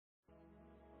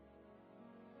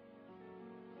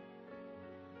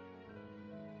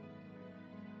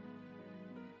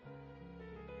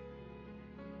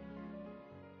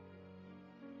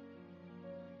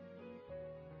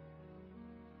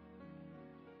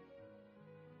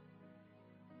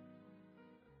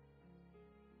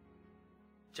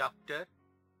Chapter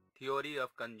Theory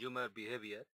of Consumer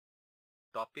Behavior.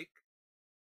 Topic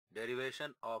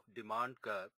Derivation of Demand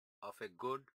Curve of a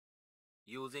Good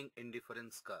using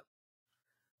Indifference Curve.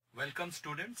 Welcome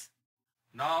students.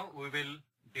 Now we will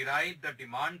derive the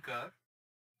demand curve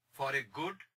for a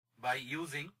good by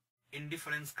using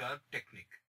indifference curve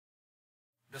technique.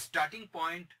 The starting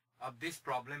point of this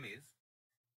problem is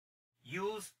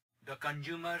use the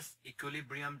consumer's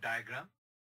equilibrium diagram,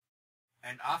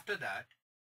 and after that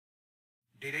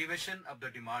derivation of the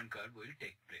demand curve will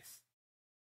take place.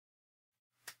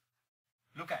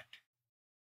 Look at.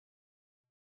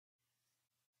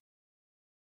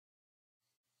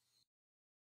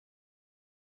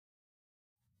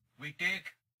 We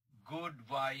take good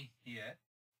Y here,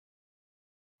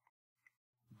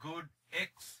 good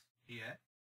X here.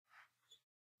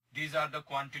 These are the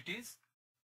quantities.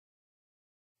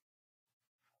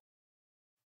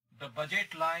 The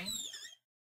budget line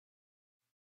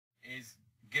is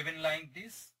given like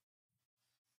this.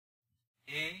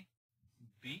 A,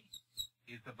 B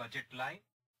is the budget line.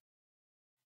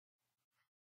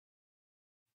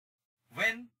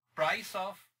 When price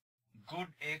of good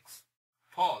X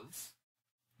falls,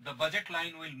 the budget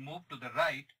line will move to the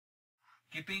right,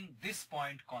 keeping this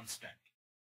point constant.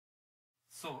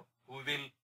 So we will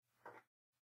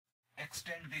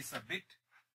extend this a bit.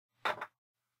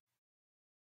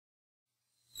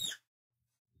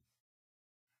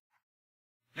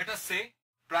 Let us say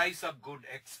price of good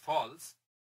X falls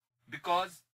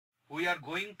because we are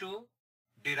going to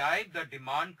derive the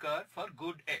demand curve for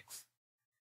good X.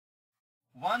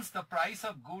 Once the price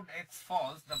of good X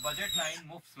falls, the budget line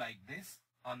moves like this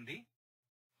on the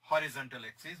horizontal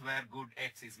axis where good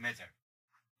X is measured.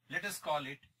 Let us call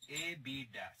it AB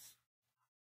dash.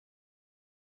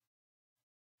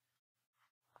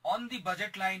 On the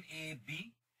budget line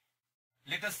AB,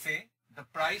 let us say the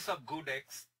price of good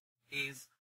X is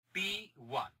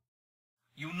P1.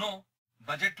 You know,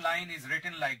 budget line is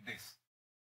written like this.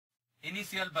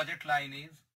 Initial budget line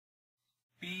is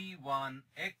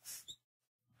P1X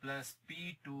plus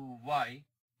P2Y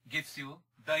gives you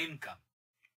the income.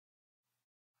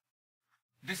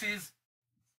 This is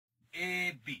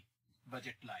AB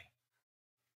budget line.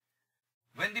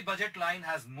 When the budget line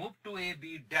has moved to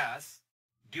AB dash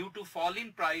due to fall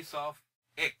in price of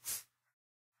X,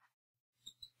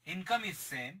 income is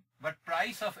same, but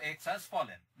price of X has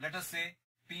fallen. Let us say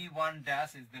P1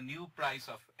 dash is the new price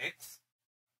of X.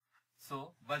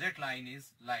 So budget line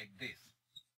is like this.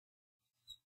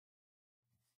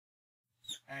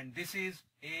 And this is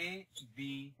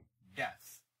AB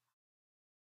dash.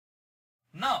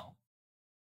 Now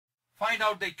find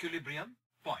out the equilibrium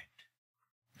point.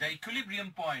 The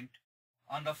equilibrium point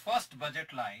on the first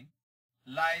budget line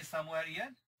lies somewhere here.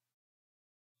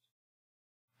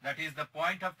 That is the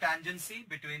point of tangency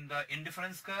between the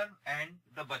indifference curve and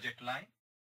the budget line.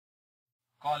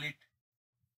 Call it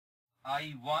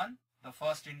I1, the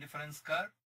first indifference curve,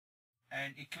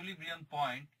 and equilibrium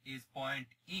point is point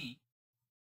E,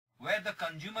 where the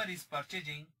consumer is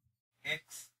purchasing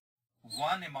X,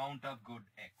 one amount of good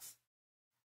X.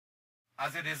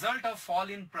 As a result of fall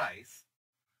in price,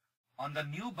 on the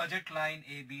new budget line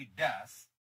AB dash,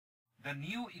 the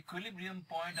new equilibrium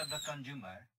point of the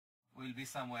consumer will be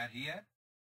somewhere here,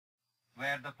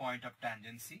 where the point of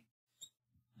tangency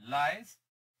lies.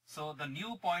 So the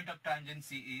new point of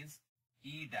tangency is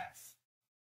E dash.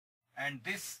 And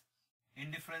this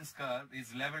indifference curve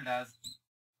is labeled as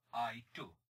I2.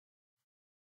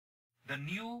 The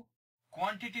new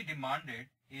quantity demanded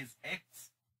is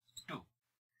X2.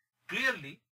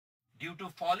 Clearly, due to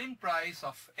fall in price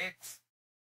of X,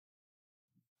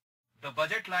 the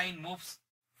budget line moves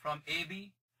from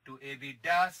AB to AB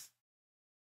dash.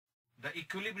 The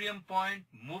equilibrium point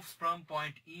moves from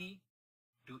point E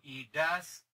to E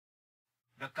dash.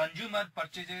 The consumer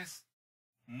purchases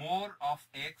more of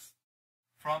X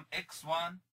from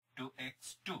X1 to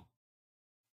X2.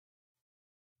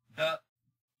 The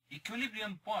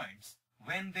equilibrium points,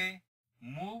 when they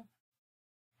move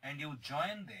and you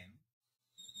join them,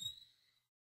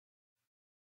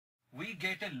 we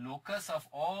get a locus of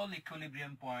all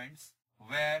equilibrium points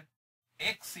where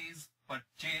X is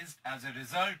purchased as a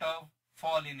result of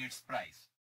fall in its price.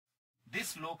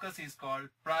 This locus is called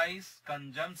price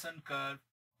consumption curve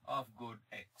of good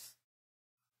X.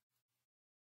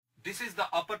 This is the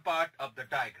upper part of the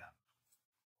diagram.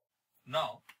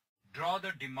 Now draw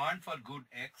the demand for good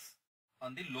X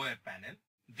on the lower panel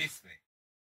this way.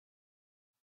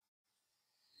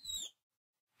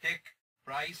 Take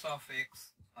price of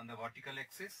X on the vertical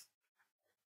axis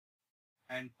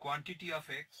and quantity of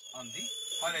X on the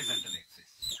horizontal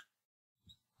axis.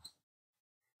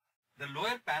 the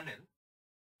lower panel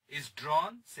is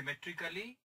drawn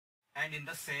symmetrically and in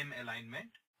the same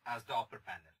alignment as the upper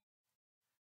panel.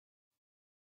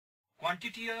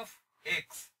 Quantity of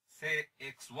x, say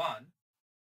x1,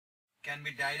 can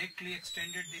be directly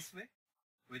extended this way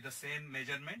with the same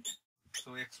measurement.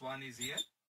 So x1 is here.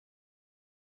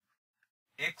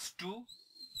 x2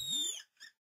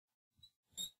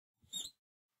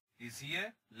 is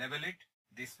here. Level it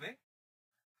this way.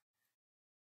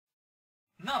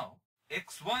 Now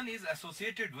x1 is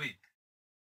associated with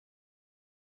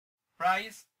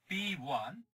price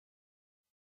P1,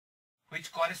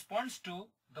 which corresponds to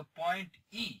the point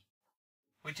E,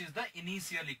 which is the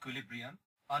initial equilibrium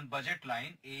on budget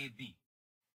line AB.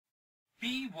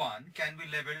 P1 can be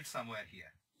labeled somewhere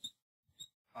here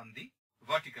on the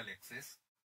vertical axis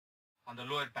on the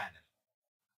lower panel.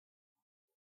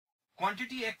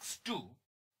 Quantity x2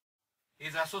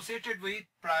 is associated with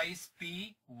price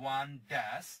P1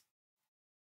 dash,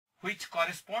 which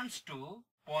corresponds to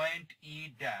point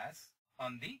E dash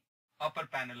on the upper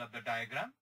panel of the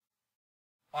diagram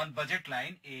on budget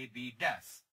line AB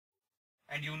dash.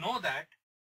 And you know that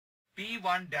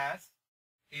P1 dash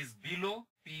is below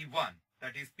P1,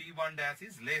 that is P1 dash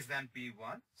is less than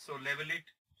P1, so level it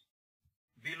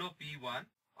below P1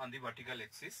 on the vertical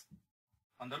axis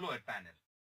on the lower panel.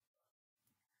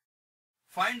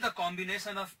 Find the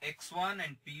combination of x1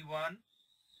 and P1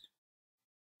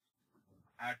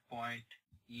 at point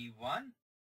E1,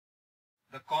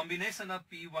 the combination of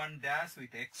P1 dash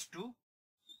with x2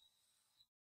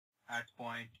 at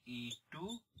point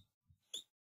E2,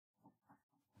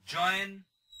 join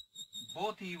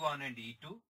both E1 and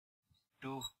E2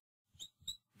 to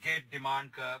get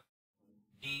demand curve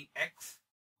dx,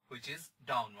 which is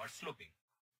downward sloping.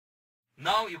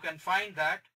 Now you can find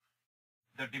that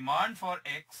the demand for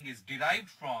x is derived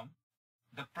from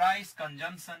the price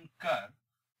consumption curve.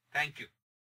 Thank you.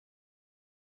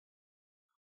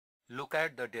 Look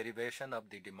at the derivation of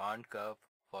the demand curve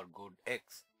for good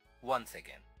x once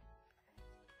again.